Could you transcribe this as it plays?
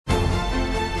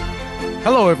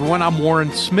Hello, everyone. I'm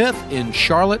Warren Smith in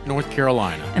Charlotte, North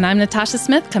Carolina. And I'm Natasha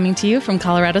Smith, coming to you from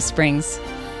Colorado Springs.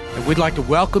 And we'd like to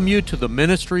welcome you to the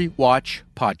Ministry Watch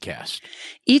podcast.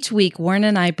 Each week, Warren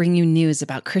and I bring you news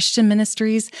about Christian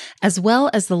ministries, as well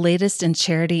as the latest in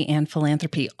charity and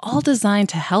philanthropy, all designed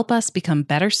to help us become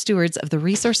better stewards of the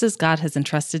resources God has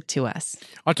entrusted to us.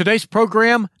 On today's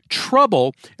program,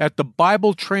 trouble at the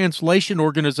Bible translation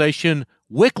organization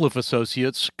Wycliffe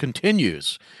Associates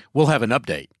continues. We'll have an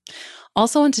update.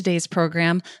 Also on today's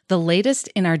program, the latest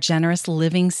in our Generous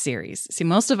Living series. See,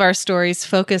 most of our stories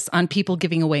focus on people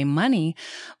giving away money,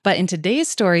 but in today's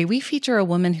story, we feature a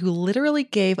woman who literally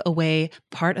gave away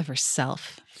part of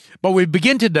herself. But we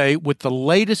begin today with the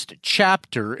latest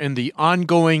chapter in the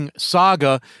ongoing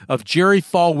saga of Jerry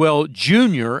Falwell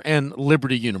Jr. and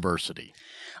Liberty University.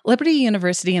 Liberty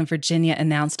University in Virginia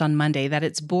announced on Monday that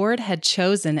its board had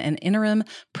chosen an interim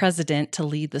president to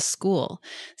lead the school.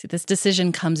 See, this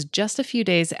decision comes just a few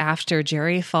days after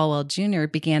Jerry Falwell Jr.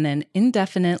 began an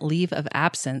indefinite leave of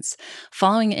absence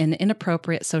following an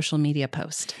inappropriate social media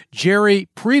post. Jerry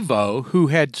Prevost, who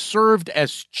had served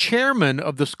as chairman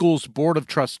of the school's board of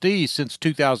trustees since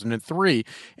 2003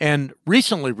 and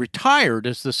recently retired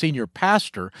as the senior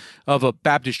pastor of a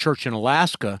Baptist church in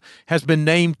Alaska, has been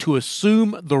named to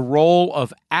assume the role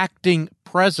of acting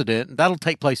president. That'll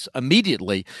take place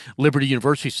immediately, Liberty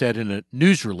University said in a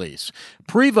news release.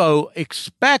 Prevost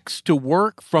expects to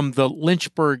work from the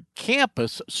Lynchburg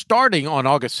campus starting on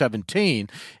August 17,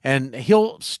 and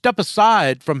he'll step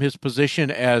aside from his position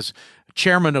as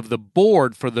chairman of the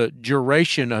board for the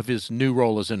duration of his new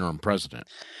role as interim president.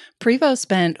 Prevost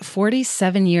spent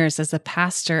 47 years as a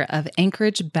pastor of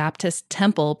Anchorage Baptist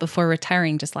Temple before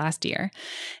retiring just last year.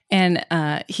 And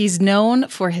he's known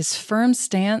for his firm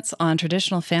stance on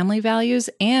traditional family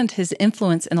values and his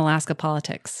influence in Alaska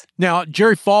politics. Now,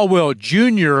 Jerry Falwell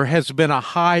Jr. has been a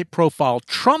high-profile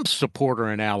Trump supporter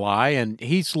and ally, and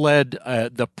he's led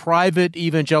the private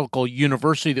evangelical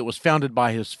university that was founded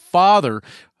by his father,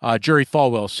 Jerry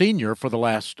Falwell Sr., for the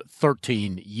last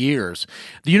 13 years.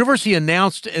 The university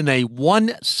announced in a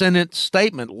one-sentence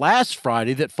statement last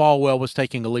Friday that Falwell was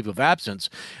taking a leave of absence.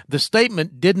 The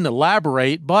statement didn't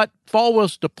elaborate, but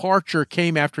Falwell's departure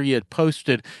came after he had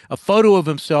posted a photo of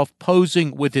himself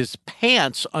posing with his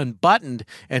pants unbuttoned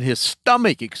and his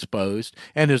stomach exposed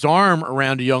and his arm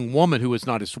around a young woman who was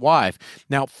not his wife.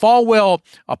 Now, Falwell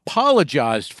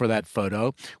apologized for that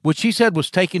photo, which he said was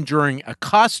taken during a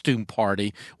costume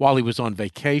party while he was on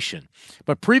vacation.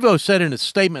 But Prevost said in a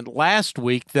statement last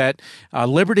week that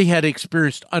Liberty had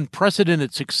experienced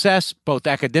unprecedented success both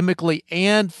academically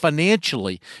and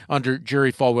financially under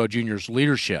Jerry Falwell Jr.'s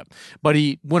leadership. But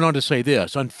he went on to say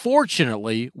this: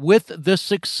 unfortunately, with this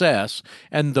success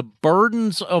and the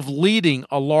burdens of leading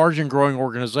a large and growing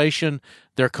organization,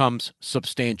 there comes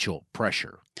substantial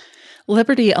pressure.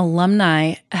 Liberty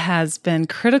alumni has been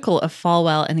critical of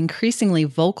Falwell and increasingly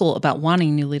vocal about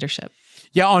wanting new leadership.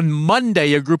 Yeah, on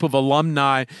Monday, a group of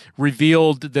alumni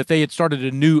revealed that they had started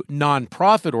a new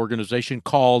nonprofit organization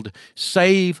called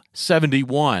Save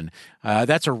 71.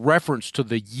 That's a reference to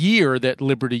the year that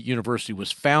Liberty University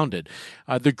was founded.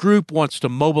 The group wants to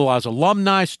mobilize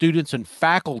alumni, students, and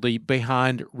faculty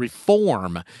behind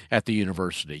reform at the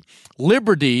university.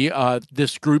 Liberty,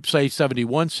 this group, Save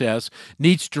 71, says,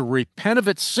 needs to repent of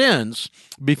its sins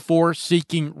before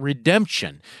seeking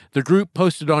redemption. The group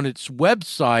posted on its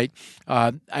website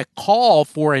a call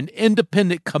for an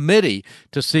independent committee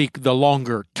to seek the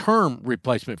longer-term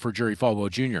replacement for Jerry Falwell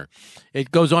Jr.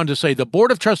 It goes on to say the Board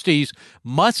of Trustees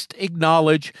must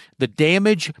acknowledge the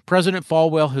damage President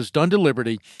Falwell has done to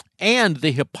Liberty and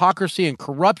the hypocrisy and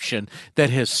corruption that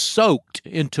has soaked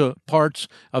into parts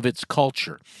of its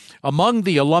culture. Among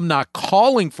the alumni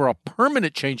calling for a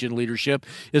permanent change in leadership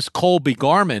is Colby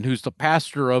Garman, who's the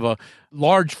pastor of a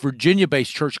large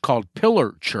Virginia-based church called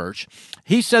Pillar Church.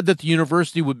 He said that the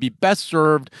university would be best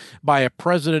served by a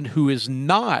president who is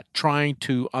not trying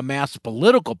to amass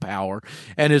political power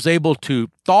and is able to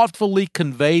thoughtfully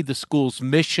convey the school's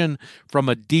mission from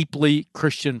a deeply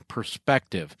Christian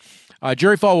perspective.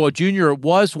 Jerry Falwell Jr.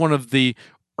 was one of the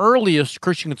earliest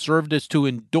Christian conservatives to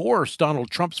endorse Donald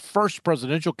Trump's first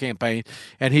presidential campaign,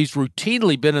 and he's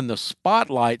routinely been in the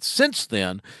spotlight since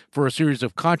then for a series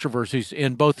of controversies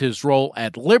in both his role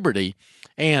at Liberty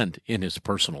and in his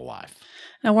personal life.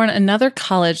 Now, Warren, another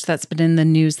college that's been in the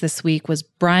news this week was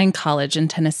Bryan College in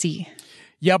Tennessee.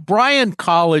 Yeah, Bryan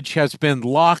College has been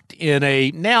locked in a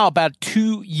now about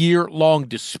 2-year-long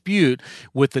dispute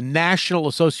with the National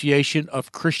Association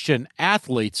of Christian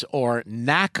Athletes, or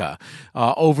NACA,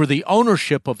 over the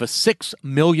ownership of a $6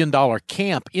 million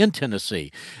camp in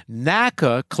Tennessee.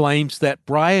 NACA claims that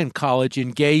Bryan College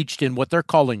engaged in what they're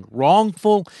calling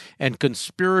wrongful and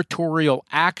conspiratorial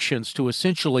actions to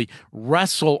essentially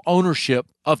wrestle ownership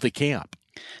of the camp.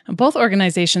 Both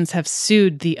organizations have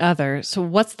sued the other, so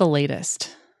what's the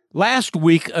latest? Last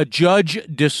week, a judge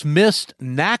dismissed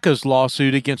NACA's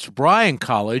lawsuit against Bryan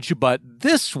College, but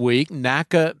this week,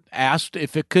 NACA asked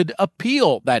if it could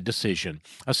appeal that decision,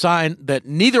 a sign that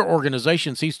neither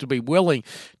organization seems to be willing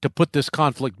to put this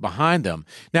conflict behind them.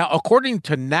 Now, according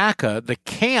to NACA, the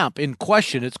camp in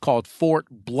question, it's called Fort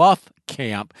Bluff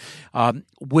Camp,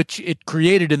 which it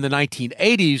created in the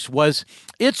 1980s, was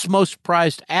its most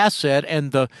prized asset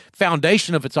and the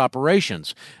foundation of its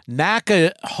operations.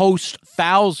 NACA hosts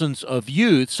thousands of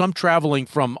youth, some traveling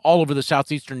from all over the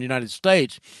southeastern United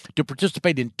States, to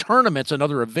participate in tournaments and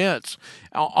other events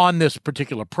on this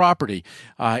particular property.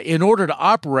 In order to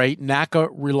operate, NACA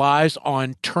relies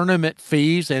on tournament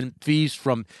fees and fees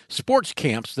from sports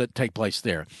camps that take place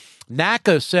there.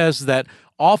 NACA says that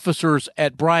officers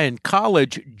at Bryan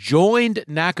College joined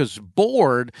NACA's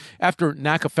board after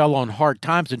NACA fell on hard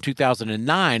times in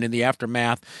 2009 in the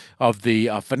aftermath of the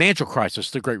financial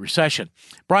crisis, the Great Recession.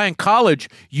 Bryan College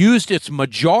used its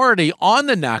majority on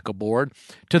the NACA board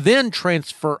to then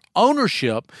transfer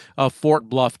ownership of Fort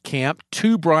Bluff Camp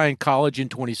to Bryan College in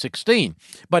 2016.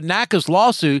 But NACA's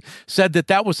lawsuit said that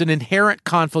that was an inherent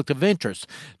conflict of interest.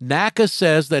 NACA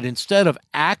says that instead of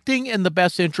acting in the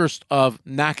best interest of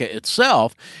NACA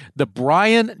itself, the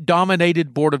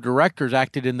Bryan-dominated board of directors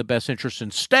acted in the best interest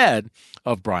instead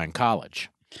of Bryan College.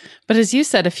 But as you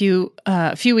said a few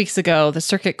weeks ago, the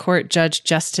Circuit Court Judge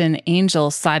Justin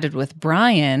Angel sided with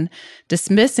Bryan,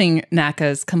 dismissing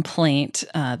NACA's complaint.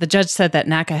 The judge said that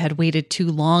NACA had waited too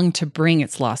long to bring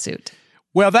its lawsuit.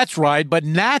 Well, that's right, but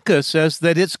NACA says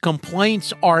that its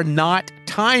complaints are not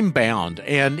time-bound,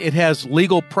 and it has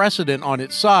legal precedent on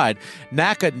its side.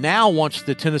 NACA now wants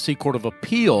the Tennessee Court of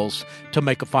Appeals to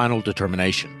make a final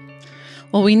determination.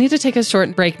 Well, we need to take a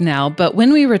short break now, but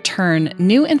when we return,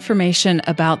 new information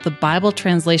about the Bible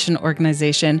translation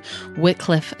organization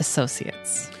Wycliffe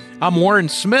Associates. I'm Warren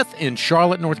Smith in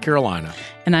Charlotte, North Carolina.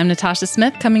 And I'm Natasha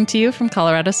Smith, coming to you from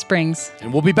Colorado Springs.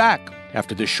 And we'll be back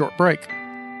after this short break.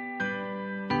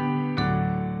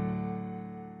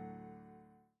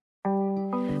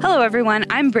 Hello, everyone.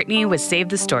 I'm Brittany with Save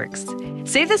the Storks.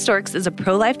 Save the Storks is a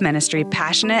pro-life ministry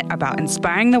passionate about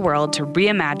inspiring the world to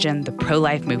reimagine the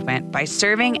pro-life movement by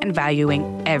serving and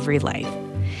valuing every life.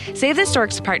 Save the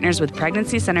Storks partners with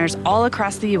pregnancy centers all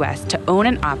across the U.S. to own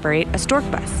and operate a stork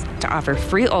bus to offer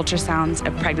free ultrasounds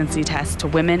and pregnancy tests to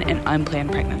women in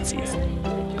unplanned pregnancies.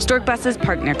 Stork buses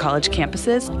park near college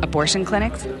campuses, abortion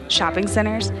clinics, shopping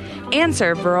centers, and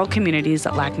serve rural communities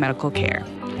that lack medical care.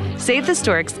 Save the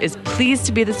Storks is pleased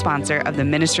to be the sponsor of the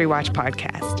Ministry Watch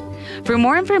podcast. For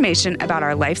more information about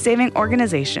our life-saving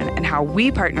organization and how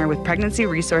we partner with pregnancy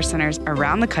resource centers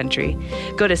around the country,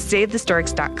 go to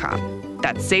SaveTheStorks.com.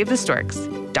 That's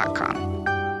SaveTheStorks.com.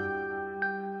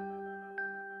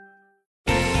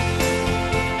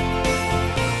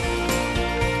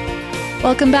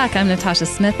 Welcome back. I'm Natasha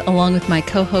Smith, along with my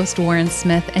co-host Warren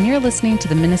Smith, and you're listening to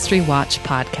the Ministry Watch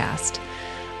podcast.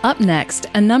 Up next,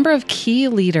 a number of key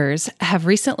leaders have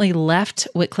recently left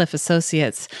Wycliffe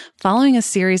Associates following a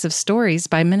series of stories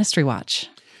by Ministry Watch.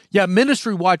 Yeah,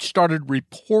 Ministry Watch started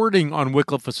reporting on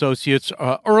Wycliffe Associates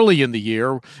early in the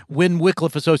year when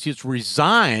Wycliffe Associates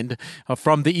resigned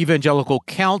from the Evangelical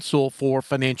Council for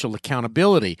Financial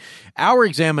Accountability. Our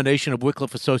examination of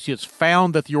Wycliffe Associates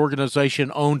found that the organization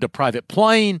owned a private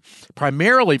plane,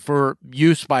 primarily for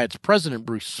use by its president,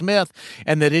 Bruce Smith,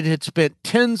 and that it had spent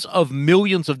tens of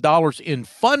millions of dollars in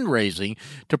fundraising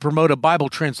to promote a Bible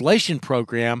translation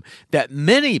program that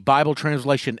many Bible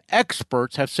translation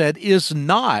experts have said is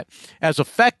not as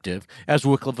effective as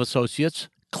Wycliffe Associates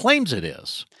claims it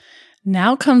is.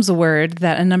 Now comes word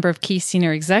that a number of key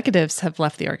senior executives have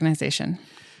left the organization.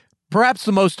 Perhaps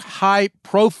the most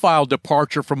high-profile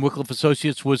departure from Wycliffe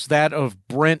Associates was that of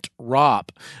Brent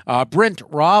Ropp. Brent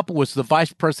Ropp was the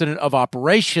vice president of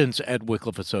operations at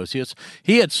Wycliffe Associates.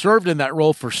 He had served in that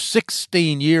role for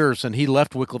 16 years, and he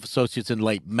left Wycliffe Associates in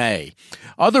late May.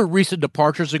 Other recent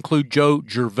departures include Joe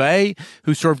Gervais,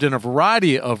 who served in a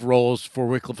variety of roles for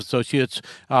Wycliffe Associates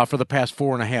for the past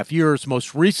 4.5 years,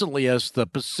 most recently as the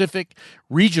Pacific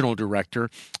Regional Director.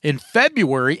 In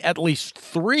February, at least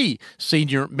 3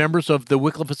 senior members of the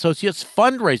Wycliffe Associates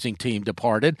fundraising team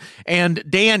departed, and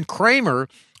Dan Kramer,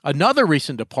 Another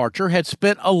recent departure had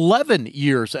spent 11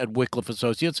 years at Wycliffe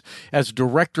Associates as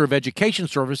Director of Education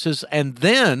Services and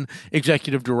then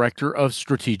Executive Director of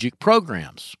Strategic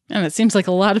Programs. And it seems like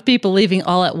a lot of people leaving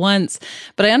all at once,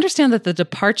 but I understand that the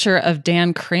departure of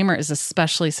Dan Kramer is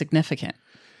especially significant.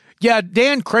 Yeah,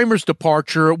 Dan Kramer's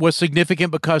departure was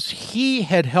significant because he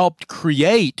had helped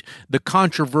create the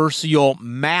controversial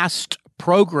MAST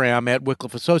program at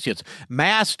Wycliffe Associates.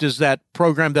 MAST is that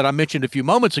program that I mentioned a few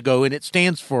moments ago, and it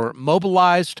stands for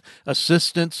Mobilized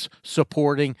Assistance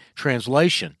Supporting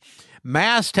Translation.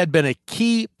 MAST had been a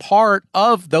key part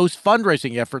of those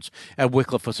fundraising efforts at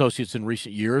Wycliffe Associates in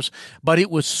recent years, but it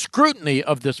was scrutiny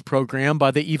of this program by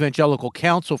the Evangelical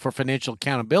Council for Financial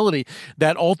Accountability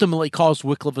that ultimately caused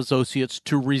Wycliffe Associates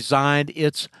to resign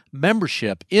its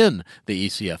membership in the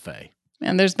ECFA.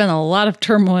 And there's been a lot of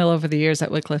turmoil over the years at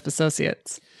Wycliffe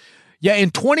Associates. Yeah,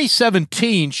 in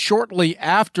 2017, shortly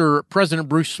after President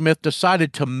Bruce Smith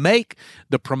decided to make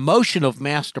the promotion of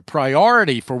MAST a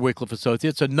priority for Wycliffe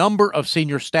Associates, a number of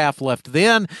senior staff left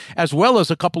then, as well as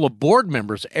a couple of board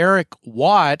members, Eric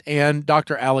Watt and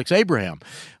Dr. Alex Abraham.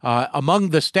 Among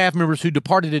the staff members who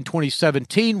departed in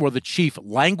 2017 were the Chief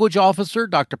Language Officer,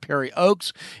 Dr. Perry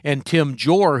Oakes, and Tim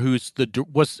Jor, who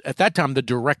was at that time the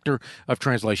Director of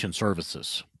Translation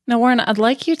Services. Now, Warren, I'd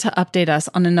like you to update us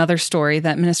on another story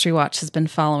that Ministry Watch has been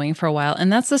following for a while,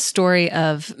 and that's the story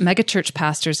of megachurch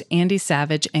pastors Andy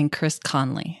Savage and Chris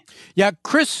Conley. Yeah,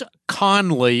 Chris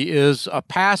Conley is a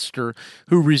pastor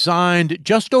who resigned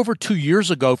just over 2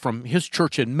 years ago from his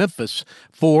church in Memphis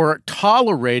for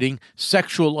tolerating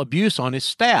sexual abuse on his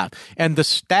staff. And the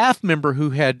staff member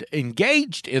who had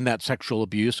engaged in that sexual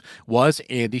abuse was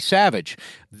Andy Savage.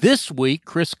 This week,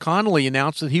 Chris Conley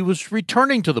announced that he was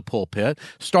returning to the pulpit,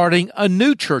 starting a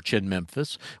new church in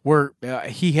Memphis, where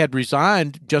he had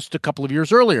resigned just a couple of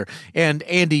years earlier. And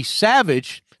Andy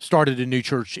Savage started a new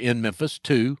church in Memphis,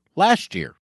 too, last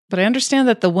year. But I understand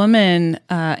that the woman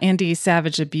Andy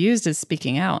Savage abused is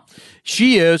speaking out.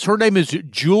 She is. Her name is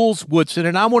Jules Woodson.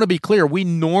 And I want to be clear, we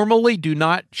normally do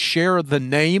not share the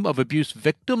name of abuse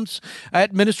victims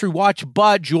at Ministry Watch,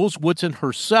 but Jules Woodson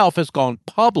herself has gone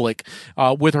public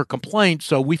with her complaint,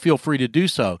 so we feel free to do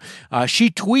so. She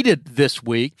tweeted this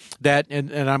week that,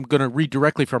 and I'm going to read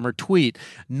directly from her tweet,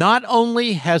 "Not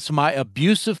only has my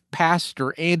abusive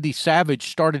pastor, Andy Savage,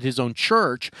 started his own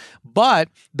church, but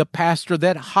the pastor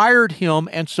that hired him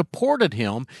and supported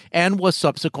him and was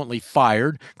subsequently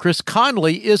fired, Chris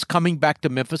Conley, is coming back to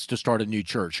Memphis to start a new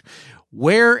church.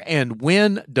 Where and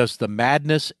when does the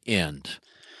madness end?"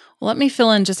 Well, let me fill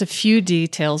in just a few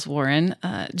details, Warren.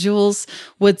 Jules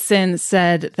Woodson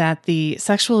said that the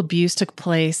sexual abuse took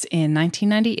place in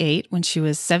 1998 when she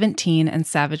was 17 and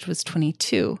Savage was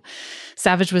 22.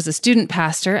 Savage was a student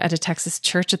pastor at a Texas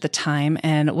church at the time,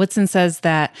 and Woodson says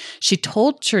that she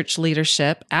told church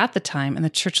leadership at the time, and the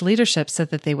church leadership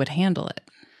said that they would handle it.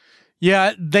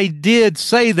 Yeah, they did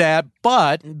say that,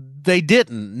 but they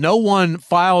didn't. No one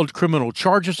filed criminal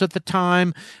charges at the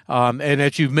time. And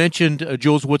as you've mentioned,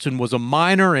 Jules Woodson was a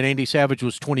minor and Andy Savage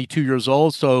was 22 years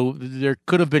old. So there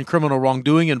could have been criminal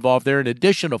wrongdoing involved there. In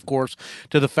addition, of course,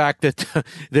 to the fact that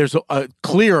there's a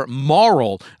clear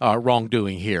moral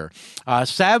wrongdoing here.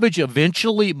 Savage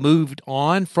eventually moved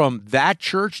on from that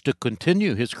church to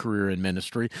continue his career in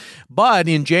ministry. But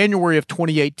in January of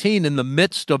 2018, in the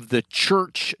midst of the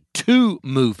Church 2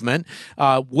 movement,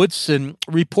 Woodson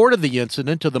reported the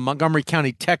incident to the Montgomery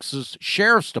County, Texas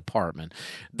Sheriff's Department.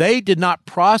 They did not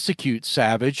prosecute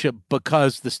Savage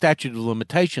because the statute of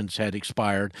limitations had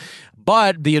expired,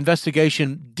 but the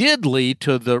investigation did lead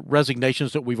to the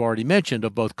resignations that we've already mentioned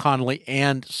of both Conley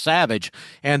and Savage,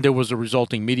 and there was a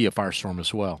resulting media firestorm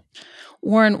as well.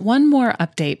 Warren, one more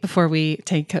update before we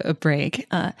take a break.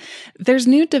 There's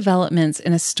new developments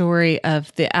in a story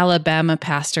of the Alabama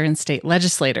pastor and state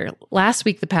legislator. Last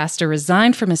week, the pastor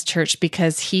resigned from his church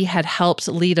because he had helped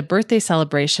lead a birthday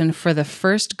celebration for the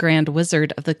first Grand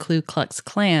Wizard of the Ku Klux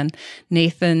Klan,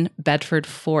 Nathan Bedford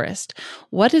Forrest.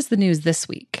 What is the news this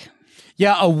week?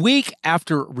 Yeah, a week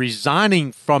after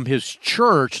resigning from his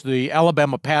church, the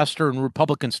Alabama pastor and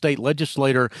Republican state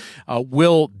legislator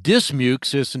Will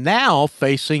Dismukes is now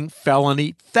facing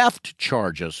felony theft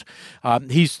charges.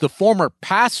 He's the former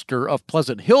pastor of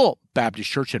Pleasant Hill Baptist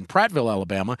Church in Prattville,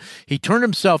 Alabama. He turned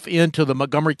himself into the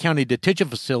Montgomery County Detention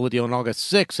Facility on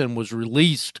August 6th and was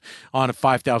released on a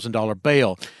 $5,000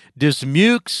 bail.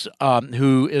 Dismukes,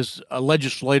 who is a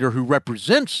legislator who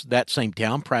represents that same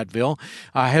town, Prattville,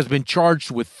 has been charged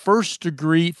with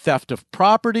first-degree theft of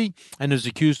property and is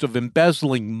accused of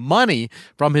embezzling money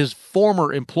from his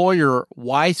former employer,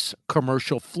 Weiss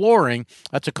Commercial Flooring.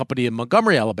 That's a company in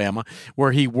Montgomery, Alabama,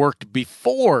 where he worked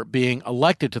before being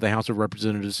elected to the House of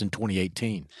Representatives in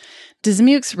 2018.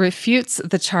 Dismukes refutes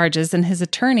the charges, and his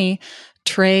attorney,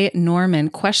 Trey Norman,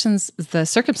 questions the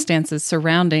circumstances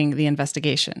surrounding the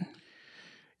investigation.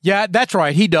 Yeah, that's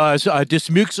right. He does.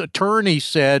 Dismukes' attorney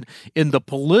said, in the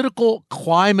political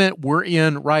climate we're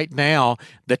in right now,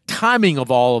 the timing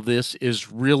of all of this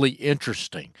is really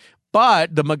interesting.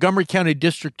 But the Montgomery County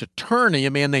District Attorney,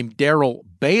 a man named Darrell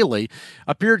Bailey,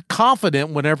 appeared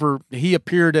confident whenever he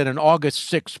appeared at an August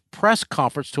 6th press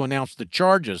conference to announce the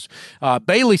charges.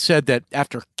 Bailey said that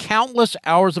after countless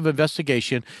hours of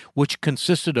investigation, which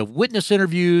consisted of witness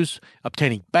interviews,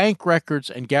 obtaining bank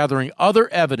records, and gathering other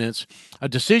evidence, a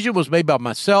decision was made by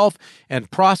myself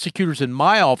and prosecutors in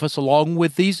my office, along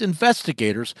with these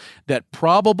investigators, that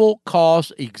probable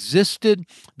cause existed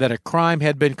that a crime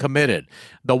had been committed.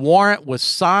 The warrant was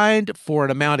signed for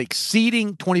an amount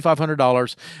exceeding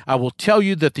 $2,500. I will tell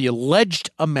you that the alleged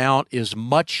amount is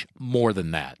much more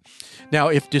than that. Now,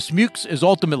 if Dismukes is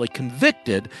ultimately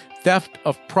convicted, theft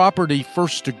of property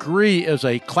first degree is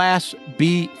a Class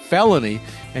B felony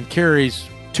and carries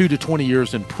 2 to 20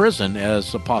 years in prison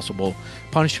as a possible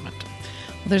punishment.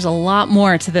 Well, there's a lot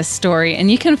more to this story, and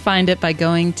you can find it by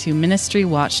going to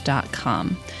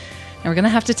ministrywatch.com. Now, we're going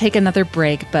to have to take another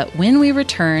break, but when we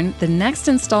return, the next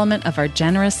installment of our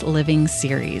Generous Living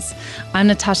series. I'm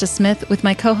Natasha Smith with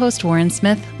my co-host Warren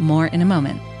Smith. More in a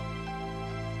moment.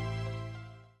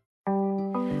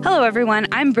 Hello, everyone.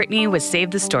 I'm Brittany with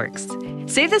Save the Storks.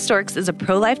 Save the Storks is a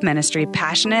pro-life ministry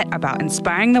passionate about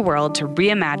inspiring the world to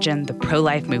reimagine the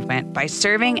pro-life movement by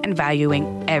serving and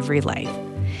valuing every life.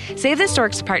 Save the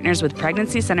Storks partners with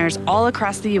pregnancy centers all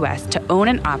across the U.S. to own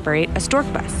and operate a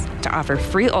stork bus to offer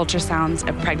free ultrasounds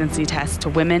and pregnancy tests to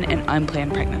women in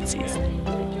unplanned pregnancies.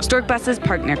 Stork buses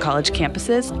park near college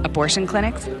campuses, abortion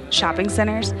clinics, shopping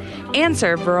centers, and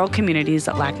serve rural communities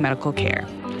that lack medical care.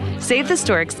 Save the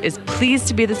Storks is pleased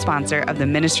to be the sponsor of the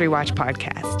Ministry Watch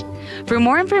podcast. For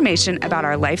more information about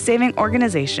our life-saving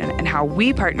organization and how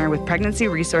we partner with pregnancy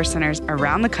resource centers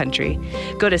around the country,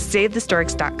 go to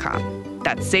SaveTheStorks.com.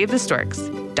 That's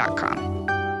SaveTheStorks.com.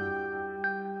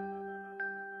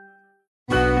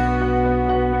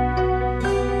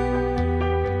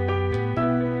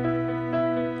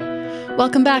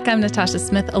 Welcome back. I'm Natasha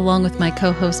Smith, along with my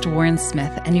co-host Warren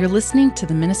Smith, and you're listening to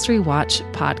the Ministry Watch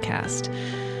podcast.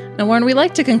 Now, Warren, we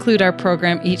like to conclude our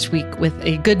program each week with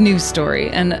a good news story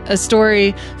and a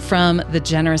story from the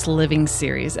Generous Living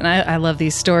series. And I love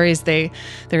these stories. They're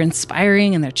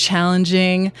inspiring and they're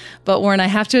challenging. But Warren, I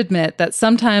have to admit that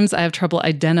sometimes I have trouble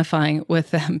identifying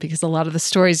with them because a lot of the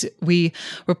stories we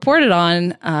reported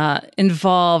on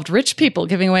involved rich people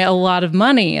giving away a lot of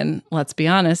money. And let's be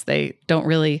honest, they don't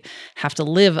really have to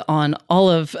live on all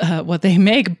of what they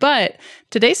make. But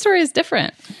today's story is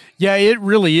different. Yeah, it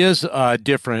really is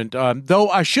different, though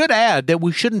I should add that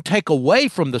we shouldn't take away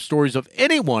from the stories of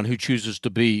anyone who chooses to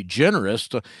be generous,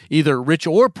 either rich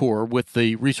or poor, with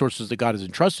the resources that God has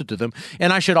entrusted to them.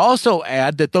 And I should also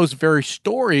add that those very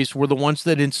stories were the ones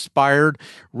that inspired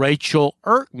Rachel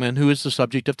Erkman, who is the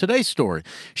subject of today's story.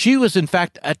 She was, in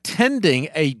fact, attending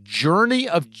a Journey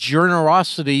of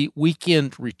Generosity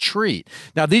weekend retreat.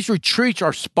 Now, these retreats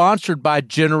are sponsored by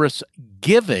Generous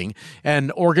Giving,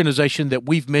 an organization that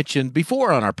we've mentioned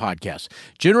before on our podcast.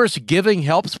 Generous Giving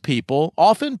helps people,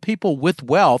 often people with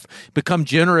wealth, become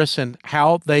generous in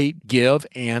how they give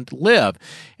and live.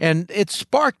 And it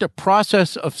sparked a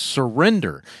process of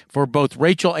surrender for both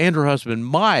Rachel and her husband,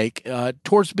 Mike,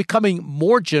 towards becoming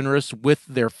more generous with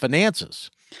their finances.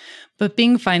 But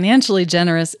being financially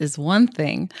generous is one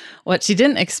thing. What she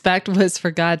didn't expect was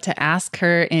for God to ask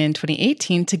her in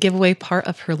 2018 to give away part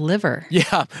of her liver.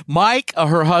 Yeah. Mike,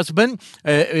 her husband,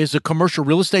 is a commercial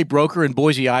real estate broker in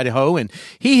Boise, Idaho, and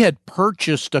he had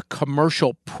purchased a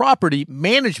commercial property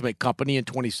management company in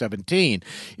 2017.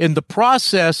 In the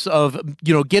process of,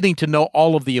 getting to know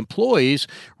all of the employees,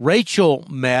 Rachel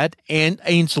met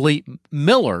Ainsley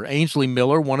Miller. Ainsley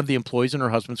Miller, one of the employees in her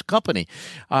husband's company.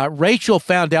 Rachel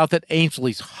found out that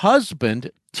Ainsley's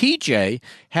husband TJ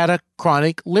had a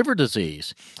chronic liver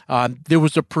disease. There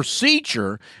was a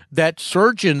procedure that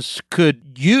surgeons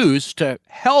could use to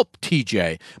help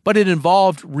TJ, but it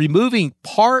involved removing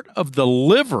part of the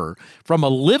liver from a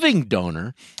living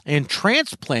donor and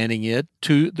transplanting it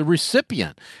to the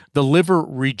recipient. The liver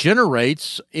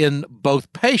regenerates in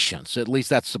both patients. At least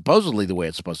that's supposedly the way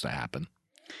it's supposed to happen.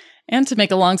 And to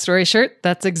make a long story short,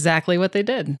 that's exactly what they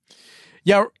did.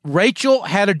 Yeah, Rachel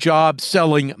had a job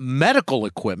selling medical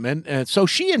equipment, and so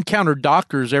she encountered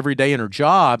doctors every day in her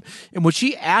job. And when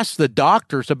she asked the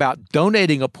doctors about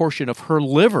donating a portion of her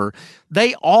liver,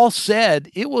 they all said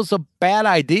it was a bad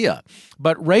idea.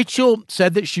 But Rachel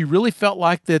said that she really felt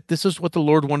like that this is what the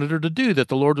Lord wanted her to do, that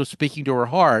the Lord was speaking to her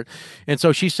heart. And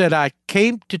so she said, I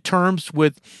came to terms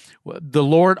with the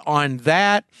Lord on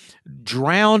that,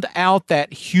 drowned out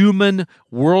that human,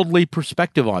 worldly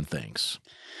perspective on things.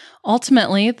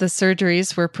 Ultimately, the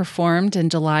surgeries were performed in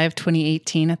July of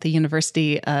 2018 at the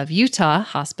University of Utah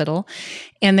Hospital,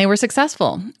 and they were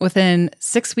successful. Within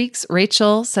 6 weeks,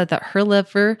 Rachel said that her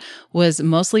liver was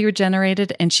mostly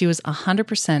regenerated and she was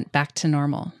 100% back to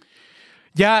normal.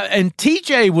 Yeah, and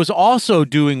TJ was also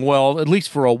doing well, at least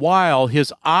for a while.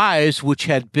 His eyes, which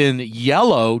had been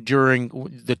yellow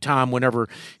during the time whenever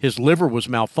his liver was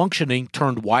malfunctioning,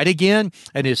 turned white again,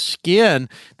 and his skin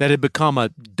that had become a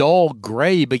dull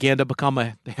gray began to become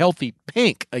a healthy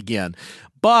pink again.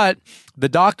 But the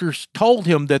doctors told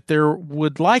him that there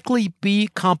would likely be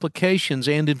complications,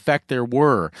 and in fact there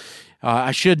were.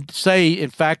 I should say, in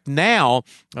fact, now,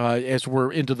 as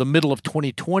we're into the middle of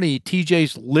 2020,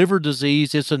 TJ's liver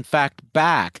disease is in fact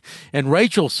back. And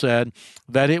Rachel said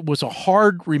that it was a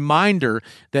hard reminder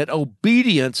that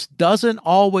obedience doesn't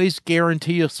always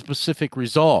guarantee a specific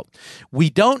result.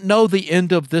 We don't know the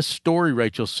end of this story,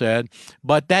 Rachel said,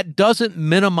 but that doesn't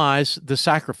minimize the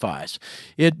sacrifice.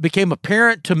 It became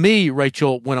apparent to me,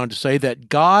 Rachel went on to say, that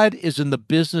God is in the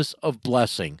business of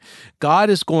blessing.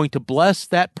 God is going to bless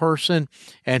that person,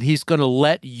 and he's going to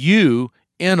let you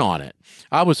in on it.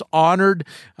 I was honored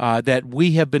that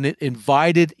we have been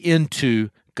invited into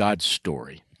God's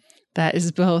story. That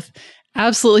is both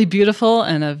absolutely beautiful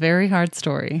and a very hard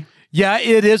story. Yeah,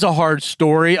 it is a hard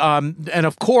story. And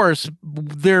of course,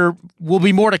 there will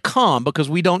be more to come because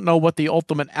we don't know what the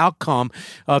ultimate outcome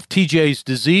of TJ's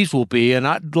disease will be. And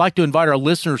I'd like to invite our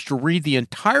listeners to read the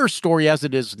entire story as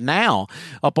it is now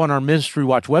up on our Ministry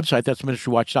Watch website. That's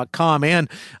ministrywatch.com. And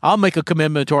I'll make a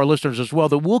commitment to our listeners as well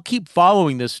that we'll keep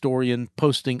following this story and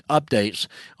posting updates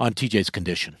on TJ's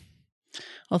condition.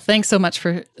 Well, thanks so much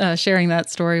for sharing that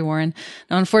story, Warren.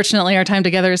 Now, unfortunately, our time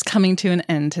together is coming to an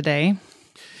end today.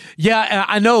 Yeah,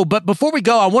 I know. But before we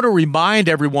go, I want to remind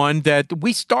everyone that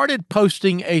we started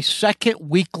posting a second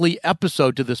weekly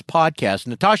episode to this podcast.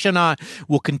 Natasha and I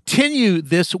will continue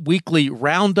this weekly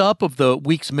roundup of the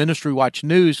week's Ministry Watch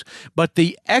news, but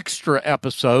the extra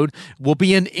episode will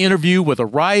be an interview with a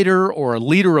writer or a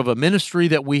leader of a ministry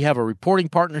that we have a reporting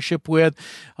partnership with,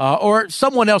 or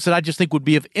someone else that I just think would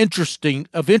be of interest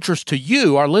to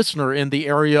you, our listener, in the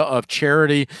area of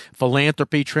charity,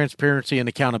 philanthropy, transparency, and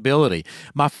accountability.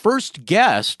 My first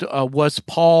guest was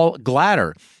Paul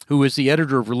Glatter, who is the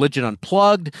editor of Religion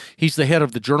Unplugged. He's the head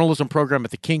of the journalism program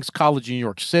at the King's College in New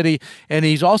York City, and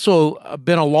he's also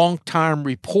been a longtime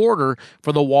reporter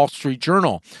for the Wall Street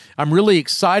Journal. I'm really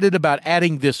excited about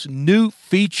adding this new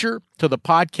feature to the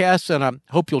podcast, and I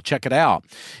hope you'll check it out.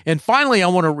 And finally, I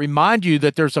want to remind you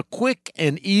that there's a quick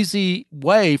and easy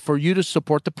way for you to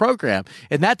support the program,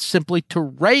 and that's simply to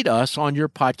rate us on your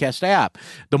podcast app.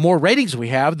 The more ratings we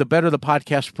have, the better the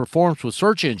podcast performs with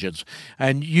search engines.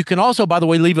 And you can also, by the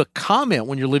way, leave a comment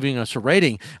when you're leaving us a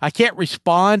rating. I can't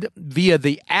respond via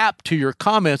the app to your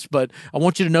comments, but I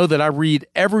want you to know that I read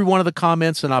every one of the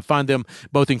comments, and I find them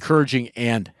both encouraging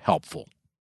and helpful.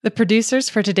 The producers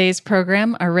for today's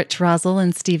program are Rich Rosell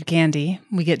and Steve Gandy.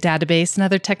 We get database and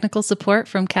other technical support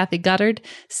from Kathy Goddard,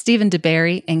 Stephen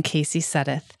DeBerry, and Casey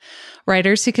Sedeth.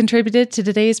 Writers who contributed to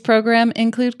today's program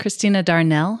include Christina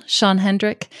Darnell, Sean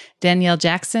Hendrick, Danielle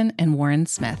Jackson, and Warren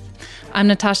Smith. I'm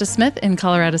Natasha Smith in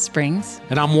Colorado Springs.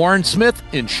 And I'm Warren Smith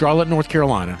in Charlotte, North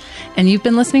Carolina. And you've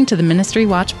been listening to the Ministry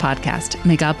Watch podcast.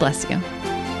 May God bless you.